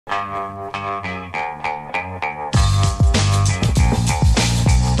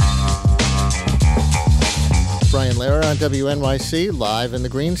Lehrer on WNYC, live in the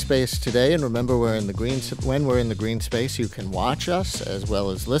green space today. And remember, when we're in the green space, you can watch us as well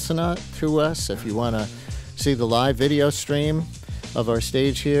as listen to us. If you want to see the live video stream of our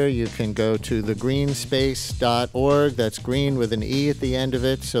stage here, you can go to thegreenspace.org. That's green with an E at the end of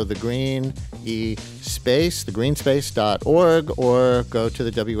it. So the green E space, thegreenspace.org, or go to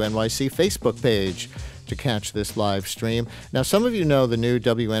the WNYC Facebook page to catch this live stream. Now, some of you know the new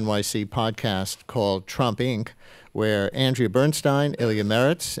WNYC podcast called Trump Inc., where Andrea Bernstein, Ilya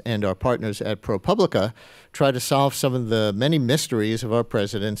Marritz, and our partners at ProPublica try to solve some of the many mysteries of our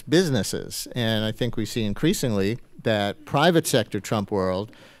president's businesses. And I think we see increasingly that private sector Trump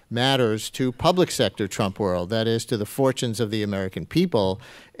world matters to public sector Trump world, that is, to the fortunes of the American people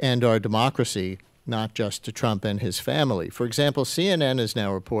and our democracy, not just to Trump and his family. For example, CNN is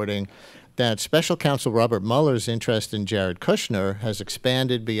now reporting that Special Counsel Robert Mueller's interest in Jared Kushner has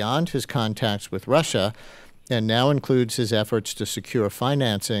expanded beyond his contacts with Russia and now includes his efforts to secure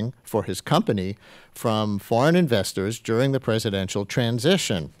financing for his company from foreign investors during the presidential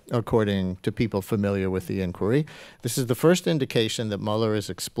transition, according to people familiar with the inquiry. This is the first indication that Mueller is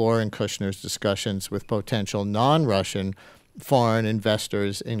exploring Kushner's discussions with potential non-Russian foreign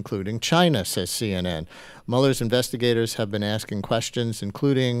investors, including China, says CNN. Mueller's investigators have been asking questions,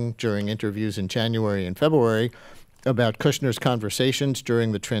 including during interviews in January and February, about Kushner's conversations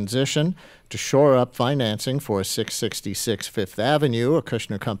during the transition to shore up financing for 666 Fifth Avenue, a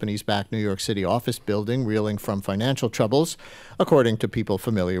Kushner Company's backed New York City office building reeling from financial troubles, according to people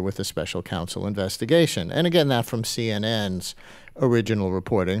familiar with the special counsel investigation. And again, that from CNN's original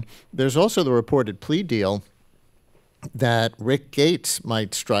reporting. There's also the reported plea deal that Rick Gates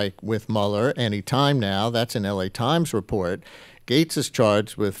might strike with Mueller any time now. That's an LA Times report. Gates is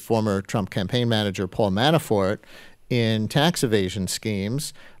charged with former Trump campaign manager Paul Manafort in tax evasion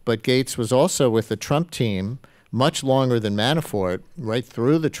schemes, but Gates was also with the Trump team much longer than Manafort, right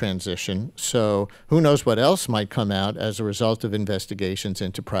through the transition. So who knows what else might come out as a result of investigations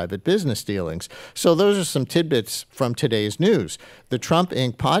into private business dealings. So those are some tidbits from today's news. The Trump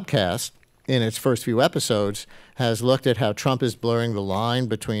Inc. podcast, in its first few episodes, has looked at how Trump is blurring the line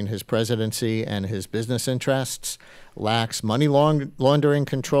between his presidency and his business interests, lacks money laundering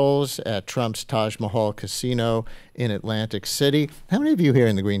controls at Trump's Taj Mahal casino in Atlantic City. How many of you here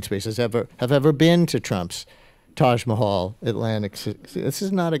in the green spaces have ever been to Trump's Taj Mahal, Atlantic City? This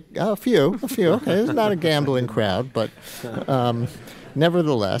is not a few. Okay, this is not a gambling crowd, but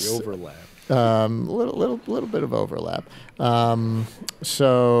nevertheless, the overlap. Little bit of overlap.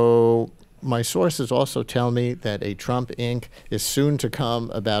 So my sources also tell me that a Trump Inc. is soon to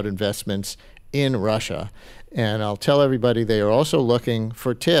come about investments in Russia. And I'll tell everybody they are also looking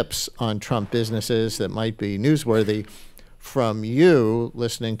for tips on Trump businesses that might be newsworthy from you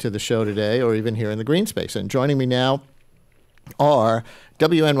listening to the show today or even here in the green space. And joining me now are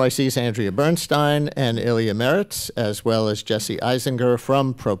WNYC's Andrea Bernstein and Ilya Marritz, as well as Jesse Eisinger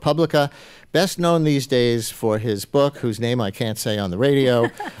from ProPublica, best known these days for his book, whose name I can't say on the radio.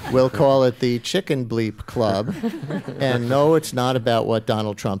 We'll call it the Chicken Bleep Club. And no, it's not about what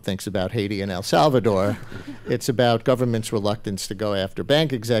Donald Trump thinks about Haiti and El Salvador. It's about government's reluctance to go after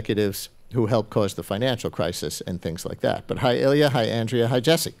bank executives who helped cause the financial crisis and things like that. But hi, Ilya. Hi, Andrea. Hi,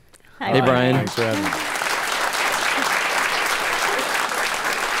 Jesse. Hi, Hey, Brian. Thanks for having me.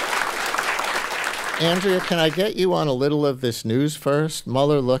 Andrea, can I get you on a little of this news first?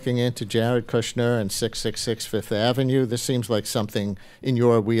 Mueller looking into Jared Kushner and 666 Fifth Avenue. This seems like something in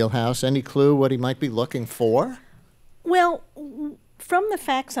your wheelhouse. Any clue what he might be looking for? Well, from the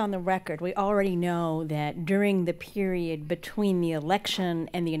facts on the record, we already know that during the period between the election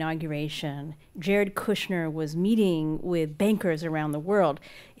and the inauguration, Jared Kushner was meeting with bankers around the world.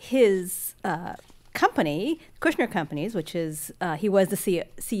 His company, Kushner Companies, which is he was the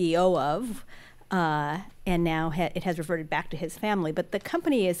CEO of, and now it has reverted back to his family. But the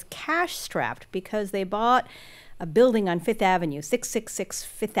company is cash-strapped because they bought a building on Fifth Avenue, 666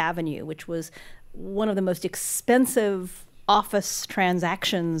 Fifth Avenue, which was one of the most expensive office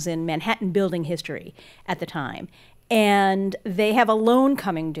transactions in Manhattan building history at the time. And they have a loan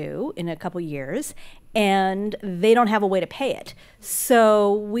coming due in a couple years, and they don't have a way to pay it.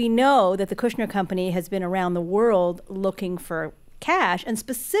 So we know that the Kushner Company has been around the world looking for cash, and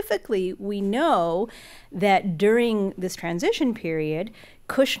specifically we know that during this transition period,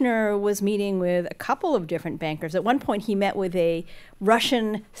 Kushner was meeting with a couple of different bankers. At one point he met with a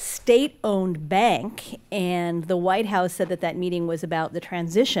Russian state-owned bank, and the White House said that meeting was about the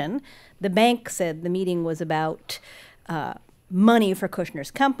transition. The bank said the meeting was about money for Kushner's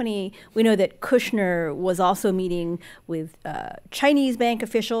company. We know that Kushner was also meeting with Chinese bank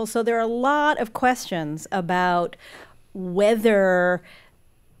officials. So there are a lot of questions about whether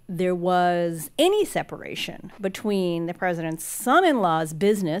there was any separation between the president's son-in-law's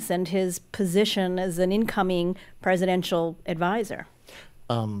business and his position as an incoming presidential advisor.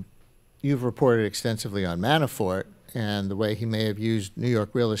 You've reported extensively on Manafort and the way he may have used New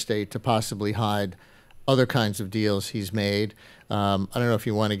York real estate to possibly hide other kinds of deals he's made. I don't know if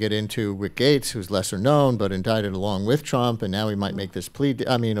you want to get into Rick Gates, who's lesser known, but indicted along with Trump, and now he might make this plea,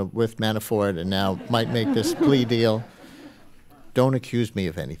 with Manafort, and now might make this plea deal. Don't accuse me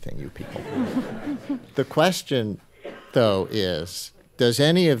of anything, you people. The question, though, is, does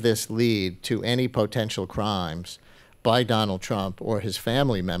any of this lead to any potential crimes by Donald Trump or his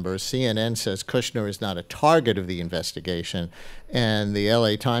family members? CNN says Kushner is not a target of the investigation, and the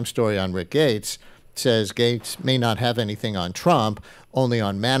LA Times story on Rick Gates says Gates may not have anything on Trump, only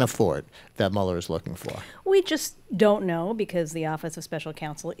on Manafort that Mueller is looking for. We just don't know because the Office of Special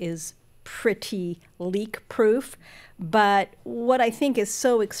Counsel is pretty leak-proof. But what I think is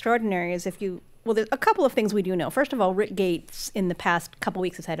so extraordinary is there's a couple of things we do know. First of all, Rick Gates in the past couple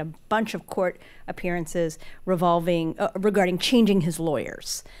weeks has had a bunch of court appearances regarding changing his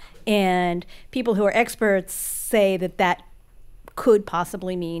lawyers. And people who are experts say that could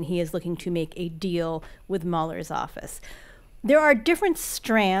possibly mean he is looking to make a deal with Mueller's office. There are different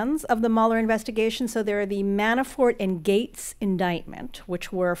strands of the Mueller investigation. So there are the Manafort and Gates indictment,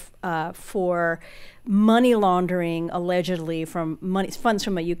 which were for money laundering, allegedly, from funds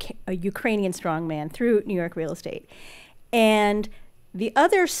from a Ukrainian strongman through New York real estate. And the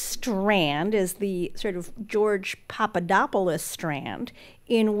other strand is the sort of George Papadopoulos strand,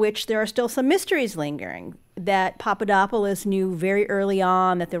 in which there are still some mysteries lingering. That Papadopoulos knew very early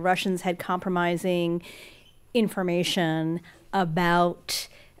on that the Russians had compromising information about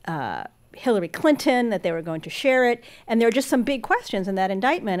Hillary Clinton, that they were going to share it. And there are just some big questions in that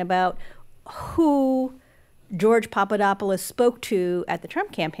indictment about who George Papadopoulos spoke to at the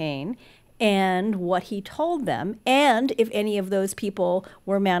Trump campaign and what he told them, and if any of those people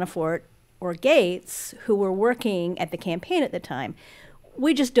were Manafort or Gates who were working at the campaign at the time.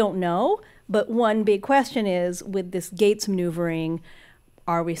 We just don't know. But one big question is, with this Gates maneuvering,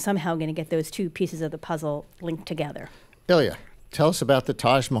 are we somehow going to get those two pieces of the puzzle linked together? Ilya, tell us about the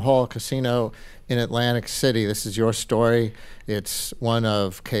Taj Mahal Casino in Atlantic City. This is your story. It's one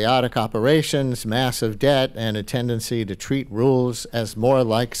of chaotic operations, massive debt, and a tendency to treat rules as more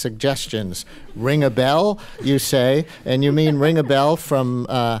like suggestions. Ring a bell, you say, and you mean ring a bell from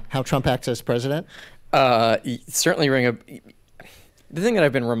how Trump acts as president? Certainly ring a... The thing that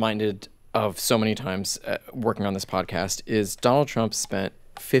I've been reminded of so many times working on this podcast is Donald Trump spent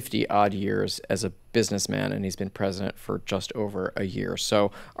 50 odd years as a businessman, and he's been president for just over a year.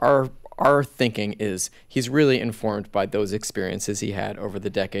 So our thinking is he's really informed by those experiences he had over the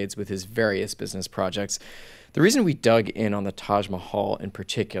decades with his various business projects. The reason we dug in on the Taj Mahal in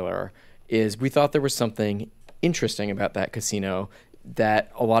particular is we thought there was something interesting about that casino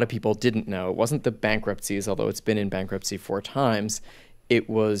that a lot of people didn't know. It wasn't the bankruptcies, although it's been in bankruptcy 4 times. It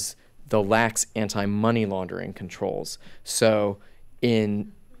was the lax anti-money laundering controls. So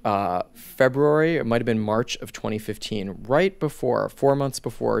in February, it might have been March of 2015, right before, 4 months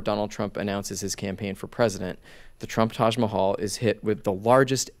before Donald Trump announces his campaign for president, the Trump Taj Mahal is hit with the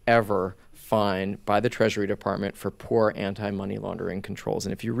largest ever fine by the Treasury Department for poor anti-money laundering controls.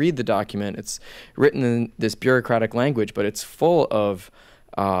 And if you read the document, it's written in this bureaucratic language, but it's full of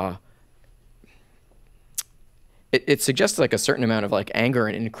it suggests like a certain amount of like anger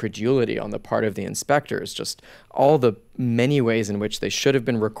and incredulity on the part of the inspectors, just all the many ways in which they should have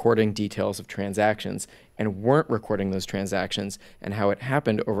been recording details of transactions and weren't recording those transactions, and how it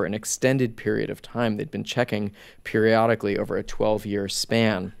happened over an extended period of time. They'd been checking periodically over a 12-year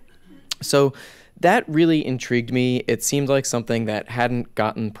span. So that really intrigued me. It seemed like something that hadn't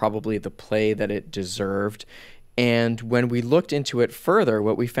gotten probably the play that it deserved. And when we looked into it further,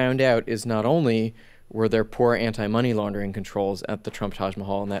 what we found out is not only were there poor anti-money laundering controls at the Trump Taj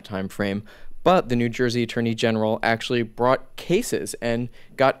Mahal in that time frame, but the New Jersey Attorney General actually brought cases and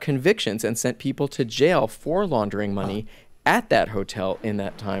got convictions and sent people to jail for laundering money at that hotel in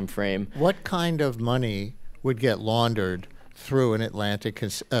that time frame. What kind of money would get laundered through an Atlantic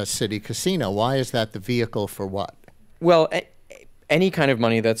City casino? Why is that the vehicle for what? Well, any kind of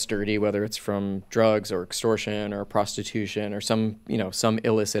money that's dirty, whether it's from drugs or extortion or prostitution or some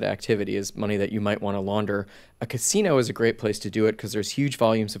illicit activity, is money that you might want to launder. A casino is a great place to do it because there's huge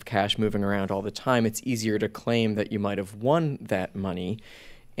volumes of cash moving around all the time. It's easier to claim that you might have won that money.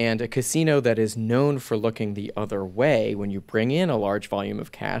 And a casino that is known for looking the other way, when you bring in a large volume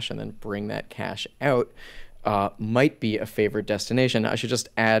of cash and then bring that cash out, might be a favored destination. I should just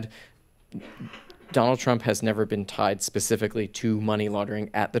add, Donald Trump has never been tied specifically to money laundering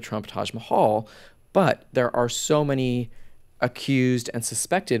at the Trump Taj Mahal, but there are so many accused and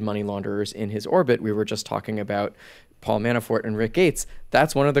suspected money launderers in his orbit. We were just talking about Paul Manafort and Rick Gates.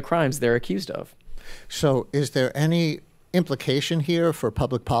 That's one of the crimes they're accused of. So is there any implication here for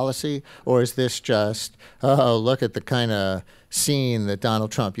public policy, or is this just, oh, look at the kind of scene that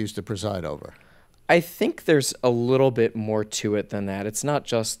Donald Trump used to preside over? I think there's a little bit more to it than that. It's not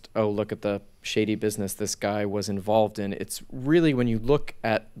just, oh, look at the shady business this guy was involved in. It's really, when you look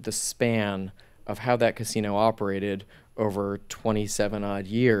at the span of how that casino operated over 27 odd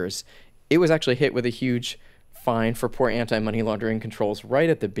years, it was actually hit with a huge fine for poor anti-money laundering controls right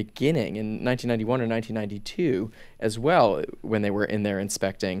at the beginning in 1991 or 1992 as well, when they were in there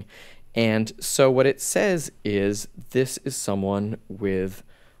inspecting. And so what it says is, this is someone with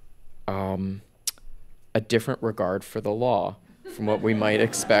a different regard for the law from what we might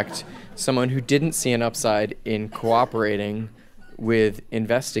expect. Someone who didn't see an upside in cooperating with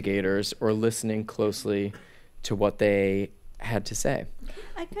investigators or listening closely to what they had to say.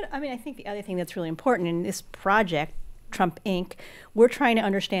 I think the other thing that's really important in this project, Trump Inc., we're trying to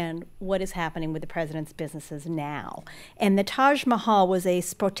understand what is happening with the president's businesses now. And the Taj Mahal was a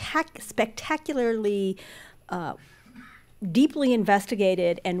spectacularly deeply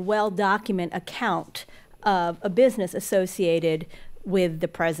investigated and well-documented account of a business associated with the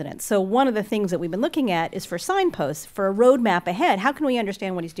president. So one of the things that we've been looking at is for signposts, for a roadmap ahead. How can we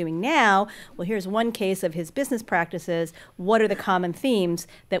understand what he's doing now? Well, here's one case of his business practices. What are the common themes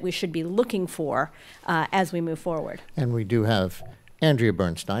that we should be looking for as we move forward? And we do have Andrea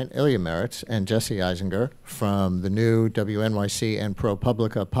Bernstein, Ilya Marritz, and Jesse Eisinger from the new WNYC and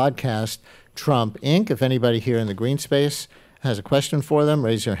ProPublica podcast, Trump Inc. If anybody here in the green space has a question for them,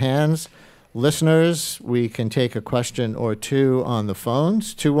 raise your hands. Listeners, we can take a question or two on the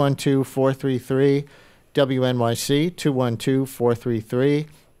phones, 212-433-WNYC,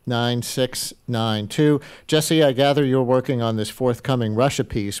 212-433-9692. Jesse, I gather you're working on this forthcoming Russia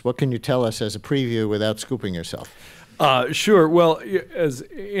piece. What can you tell us as a preview without scooping yourself? Sure. Well, as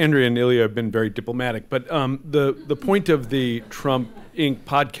Andrea and Ilya have been very diplomatic, but the point of the Trump Inc.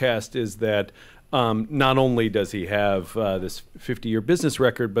 podcast is that not only does he have this 50-year business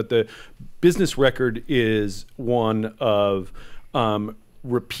record, but the business record is one of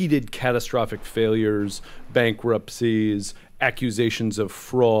repeated catastrophic failures, bankruptcies, accusations of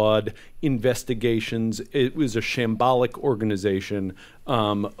fraud, investigations. It was a shambolic organization,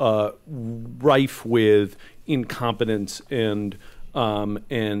 rife with incompetence and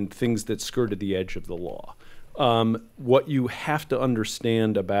things that skirted the edge of the law. What you have to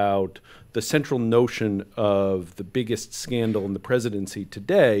understand about the central notion of the biggest scandal in the presidency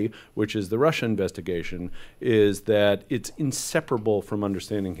today, which is the Russia investigation, is that it's inseparable from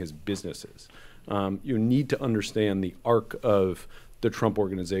understanding his businesses. You need to understand the arc of the Trump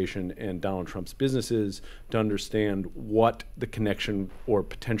organization and Donald Trump's businesses to understand what the connection or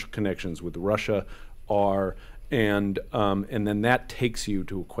potential connections with Russia are, and then that takes you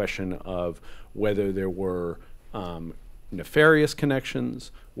to a question of whether there were nefarious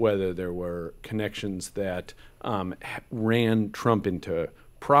connections, whether there were connections that ran Trump into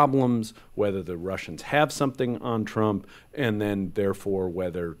problems, whether the Russians have something on Trump, and then therefore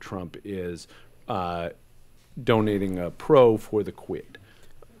whether Trump is donating a pro for the quid.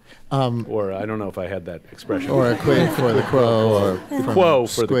 Or I don't know if I had that expression. Or a quid for the quo, or quo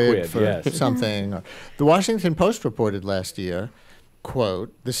for the quid, for yes. something. The Washington Post reported last year,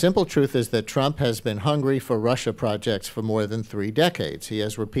 quote, "The simple truth is that Trump has been hungry for Russia projects for more than 3 decades. He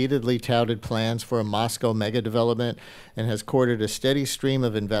has repeatedly touted plans for a Moscow mega-development and has courted a steady stream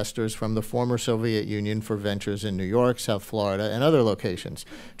of investors from the former Soviet Union for ventures in New York, South Florida, and other locations.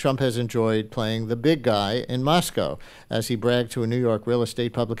 Trump has enjoyed playing the big guy in Moscow, as he bragged to a New York real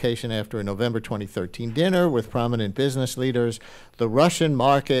estate publication after a November 2013 dinner with prominent business leaders. The Russian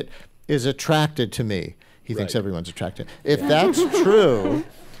market is attracted to me." He thinks everyone's attracted. If that's true,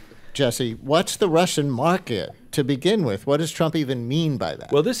 Jesse, what's the Russian market to begin with? What does Trump even mean by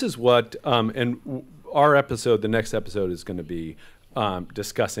that? Well, this is what, and our episode, the next episode, is going to be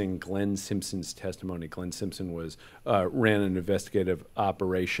discussing Glenn Simpson's testimony. Glenn Simpson ran an investigative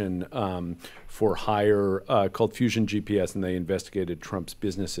operation for hire called Fusion GPS, and they investigated Trump's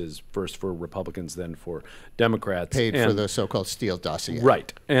businesses, first for Republicans, then for Democrats. Paid for the so-called Steele dossier.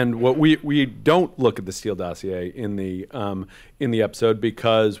 Right. And what we don't look at the Steele dossier in the episode,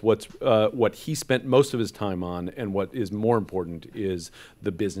 because what he spent most of his time on, and what is more important, is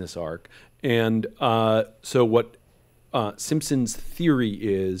the business arc. And so what Simpson's theory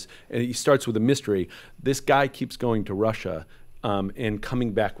is, and he starts with a mystery, this guy keeps going to Russia and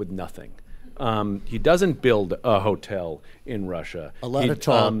coming back with nothing. He doesn't build a hotel in Russia. A lot of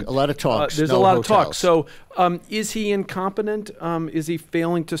talks. There's a lot of talk. So is he incompetent? Is he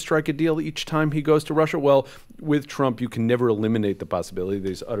failing to strike a deal each time he goes to Russia? Well, with Trump, you can never eliminate the possibility that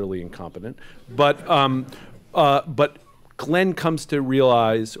he's utterly incompetent. But Glenn comes to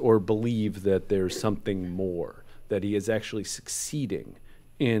realize or believe that there's something more, that he is actually succeeding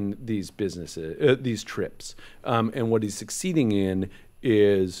in these businesses, these trips. And what he's succeeding in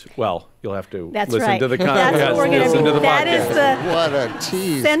is, well, you'll have to listen to the podcast. That is the what a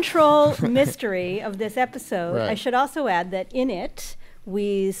tease. Central mystery of this episode. Right. I should also add that in it,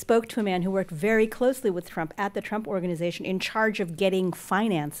 we spoke to a man who worked very closely with Trump at the Trump Organization, in charge of getting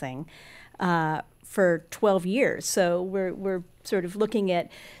financing for 12 years. So we're sort of looking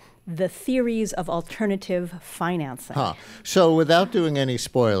at the theories of alternative financing. So without doing any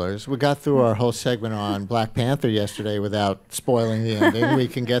spoilers, we got through our whole segment on Black Panther yesterday without spoiling the ending. We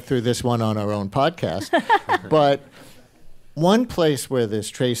can get through this one on our own podcast. But one place where this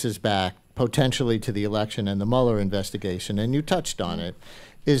traces back potentially to the election and the Mueller investigation, and you touched on it,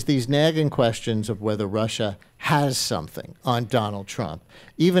 is these nagging questions of whether Russia has something on Donald Trump.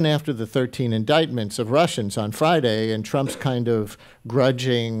 Even after the 13 indictments of Russians on Friday and Trump's kind of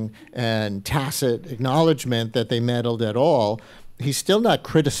grudging and tacit acknowledgement that they meddled at all, he's still not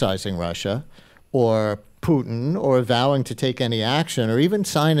criticizing Russia or Putin or vowing to take any action or even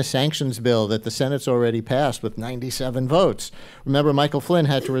sign a sanctions bill that the Senate's already passed with 97 votes. Remember, Michael Flynn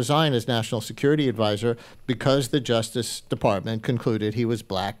had to resign as National Security Advisor because the Justice Department concluded he was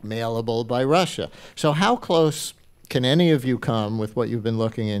blackmailable by Russia. So how close can any of you come with what you've been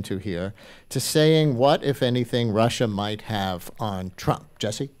looking into here to saying what, if anything, Russia might have on Trump?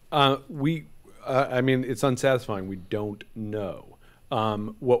 Jesse? I mean, it's unsatisfying. We don't know.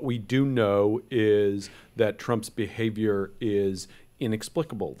 What we do know is that Trump's behavior is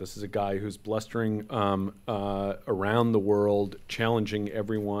inexplicable. This is a guy who's blustering around the world, challenging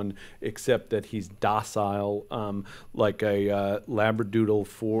everyone, except that he's docile, like a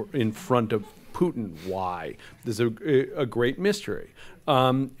labradoodle in front of Putin. Why? There's a great mystery.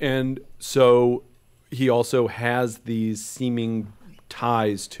 And so he also has these seeming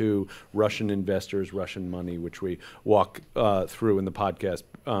ties to Russian investors, Russian money, which we walk through in the podcast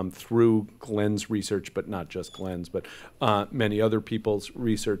through Glenn's research, but not just Glenn's, but many other people's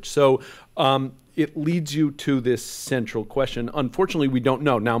research. So it leads you to this central question. Unfortunately, we don't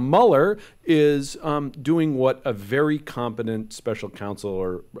know. Now, Mueller is doing what a very competent special counsel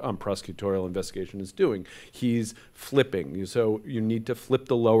or prosecutorial investigation is doing. He's flipping. So you need to flip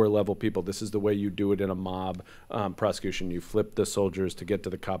the lower level people. This is the way you do it in a mob prosecution. You flip the soldiers to get to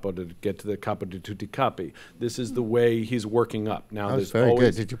the capo, to get to the capo di tutti capi. This is the way he's working up. Now, that was very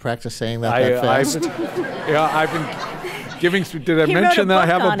good. Did you practice saying that fast? I've been giving. Did I mention that I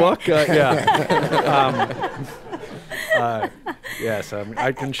have a book? Yes,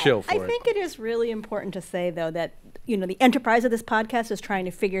 I can shill for it. I think it is really important to say, though, that the enterprise of this podcast is trying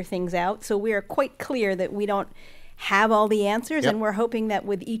to figure things out. So we are quite clear that we don't have all the answers, and we're hoping that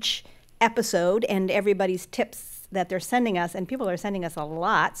with each episode and everybody's tips that they're sending us, and people are sending us a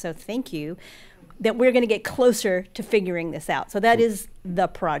lot, so thank you, that we're going to get closer to figuring this out. So that is the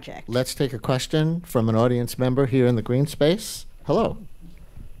project. Let's take a question from an audience member here in the green space. Hello.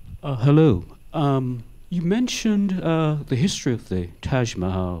 Hello. You mentioned the history of the Taj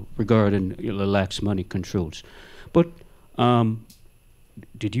Mahal regarding the lax money controls. But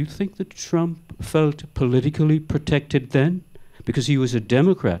did you think that Trump felt politically protected then? Because he was a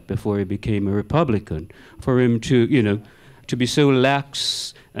Democrat before he became a Republican. For him to, to be so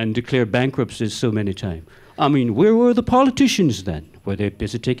lax and declare bankruptcy so many times. I mean, where were the politicians then? Were they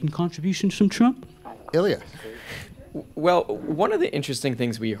busy taking contributions from Trump? Ilya. Well, one of the interesting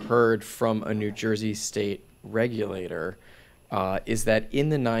things we heard from a New Jersey state regulator is that in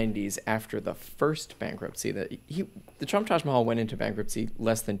the 90s, after the first bankruptcy, the Trump Taj Mahal went into bankruptcy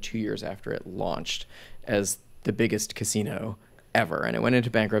less than 2 years after it launched as the biggest casino ever, and it went into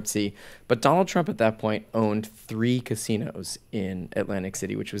bankruptcy. But Donald Trump at that point owned 3 casinos in Atlantic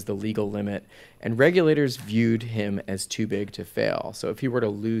City, which was the legal limit, and regulators viewed him as too big to fail. So if he were to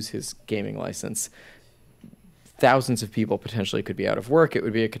lose his gaming license, thousands of people potentially could be out of work. It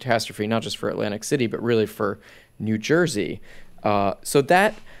would be a catastrophe, not just for Atlantic City, but really for New Jersey. So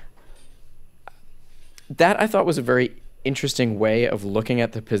that I thought was a very interesting way of looking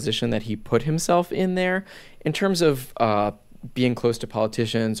at the position that he put himself in there in terms of being close to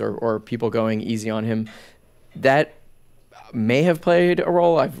politicians or people going easy on him. That may have played a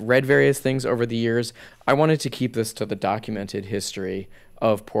role. I've read various things over the years. I wanted to keep this to the documented history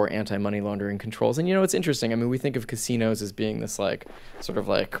of poor anti-money laundering controls. And, it's interesting. I mean, we think of casinos as being this sort of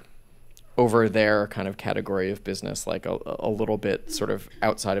over there kind of category of business, like a little bit sort of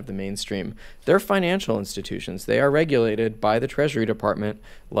outside of the mainstream. They're financial institutions. They are regulated by the Treasury Department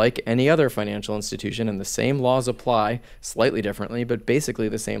like any other financial institution, and the same laws apply, slightly differently, but basically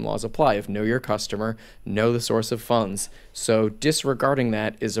the same laws apply of know your customer, know the source of funds. So disregarding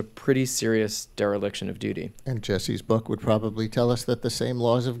that is a pretty serious dereliction of duty. And Jesse's book would probably tell us that the same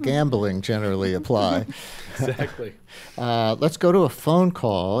laws of gambling generally apply. Exactly. Let's go to a phone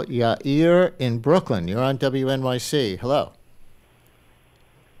call. Yair in Brooklyn. You're on WNYC. Hello.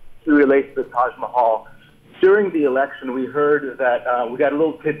 To relate to the Taj Mahal, during the election, we heard that we got a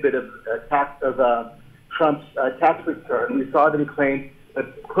little tidbit of Trump's tax return. We saw that he claimed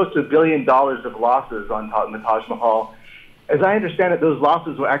close to $1 billion of losses on the Taj Mahal. As I understand it, those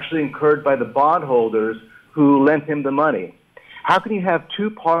losses were actually incurred by the bondholders who lent him the money. How can you have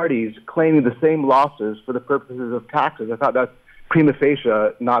two parties claiming the same losses for the purposes of taxes? I thought that's prima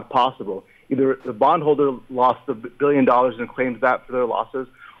facie not possible. Either the bondholder lost $1 billion and claims that for their losses,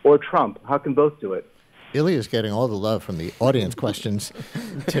 or Trump. How can both do it? Ilya is getting all the love from the audience questions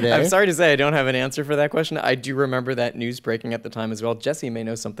today. I'm sorry to say I don't have an answer for that question. I do remember that news breaking at the time as well. Jesse may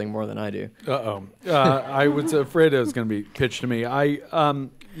know something more than I do. I was afraid it was going to be pitched to me.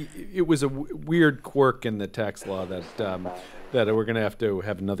 It was a weird quirk in the tax law that we're going to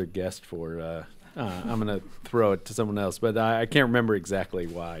have another guest for. I'm going to throw it to someone else, but I can't remember exactly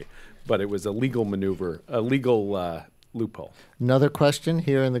why. But it was a legal maneuver, a legal loophole. Another question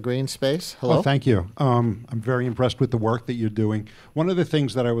here in the green space. Hello. Oh, thank you. I'm very impressed with the work that you're doing. One of the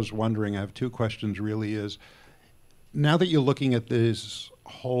things that I was wondering, I have two questions really, is now that you're looking at this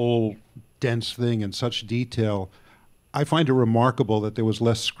whole dense thing in such detail, I find it remarkable that there was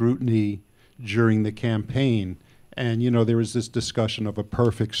less scrutiny during the campaign. And, there was this discussion of a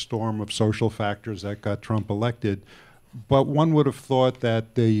perfect storm of social factors that got Trump elected. But one would have thought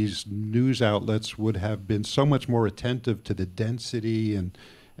that these news outlets would have been so much more attentive to the density and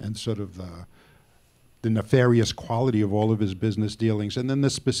sort of the nefarious quality of all of his business dealings. And then the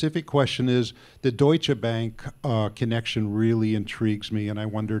specific question is, the Deutsche Bank connection really intrigues me, and I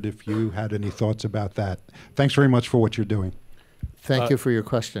wondered if you had any thoughts about that. Thanks very much for what you're doing. Thank you for your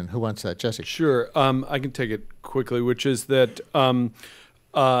question. Who wants that? Jesse? Sure. I can take it quickly, which is that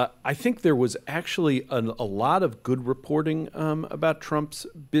I think there was actually a lot of good reporting about Trump's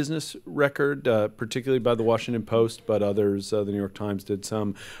business record, particularly by the Washington Post, but others, the New York Times did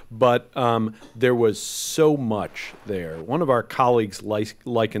some. But there was so much there. One of our colleagues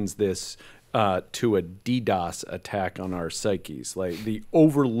likens this to a DDoS attack on our psyches, like the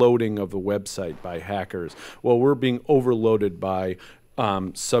overloading of the website by hackers. Well, we're being overloaded by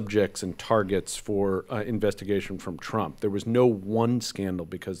subjects and targets for investigation from Trump. There was no one scandal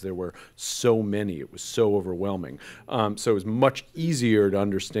because there were so many. It was so overwhelming. So it was much easier to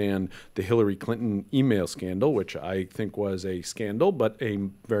understand the Hillary Clinton email scandal, which I think was a scandal, but a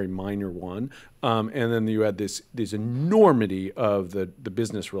very minor one. And then you had this enormity of the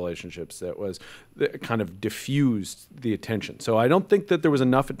business relationships that kind of diffused the attention. So I don't think that there was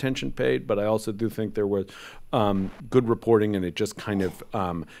enough attention paid, but I also do think there was good reporting, and it just kind of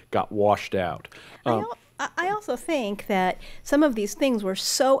got washed out. I also think that some of these things were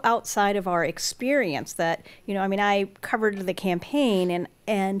so outside of our experience that, I covered the campaign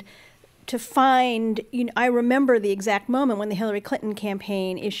and to find, I remember the exact moment when the Hillary Clinton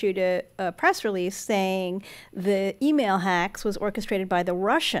campaign issued a press release saying the email hacks was orchestrated by the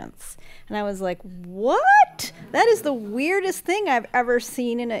Russians. And I was like, what? That is the weirdest thing I've ever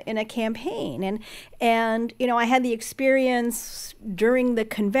seen in a campaign. And I had the experience during the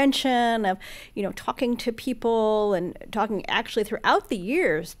convention of, talking to people and talking actually throughout the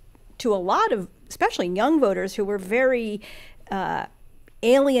years to a lot of, especially young voters who were very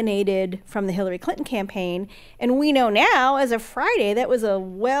alienated from the Hillary Clinton campaign. And we know now, as of Friday, that was a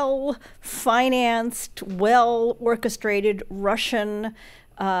well-financed, well-orchestrated Russian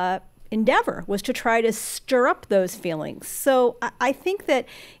endeavor, was to try to stir up those feelings. So I think that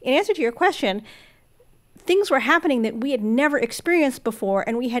in answer to your question, things were happening that we had never experienced before,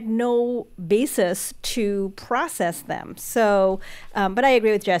 and we had no basis to process them. So, but I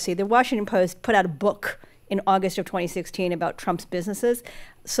agree with Jesse. The Washington Post put out a book in August of 2016 about Trump's businesses.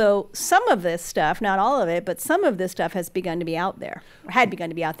 So some of this stuff, not all of it, but some of this stuff has begun to be out there, or had begun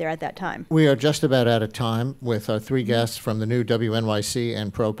to be out there at that time. We are just about out of time with our three guests from the new WNYC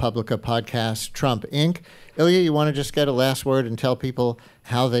and ProPublica podcast, Trump Inc. Ilya, you want to just get a last word and tell people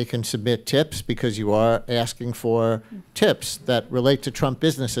how they can submit tips, because you are asking for tips that relate to Trump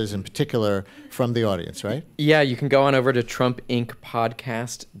businesses in particular from the audience, right? Yeah, you can go on over to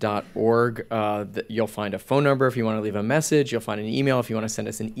trumpincpodcast.org. You'll find a phone number if you want to leave a message. You'll find an email if you want to send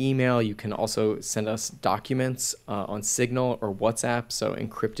us an email. You can also send us documents on Signal or WhatsApp, so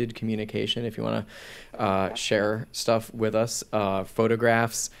encrypted communication if you want to share stuff with us,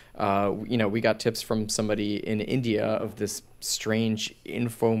 photographs. We got tips from somebody in India of this strange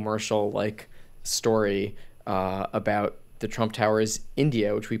infomercial-like story about the Trump Towers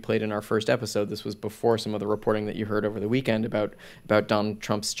India, which we played in our first episode. This was before some of the reporting that you heard over the weekend about Donald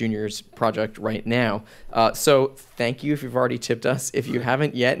Trump's Jr.'s project right now. So thank you if you've already tipped us. If you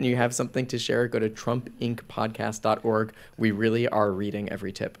haven't yet and you have something to share, go to trumpincpodcast.org. We really are reading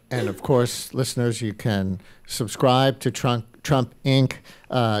every tip. And of course, listeners, you can subscribe to Trump Inc.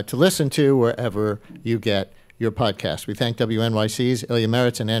 To listen to wherever you get your podcast. We thank WNYC's Ilya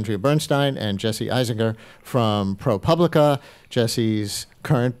Marritz and Andrea Bernstein and Jesse Eisinger from ProPublica. Jesse's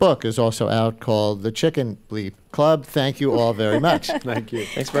current book is also out called The Chicken Bleep Club. Thank you all very much. Thank you.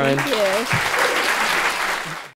 Thanks, Brian. Thank you.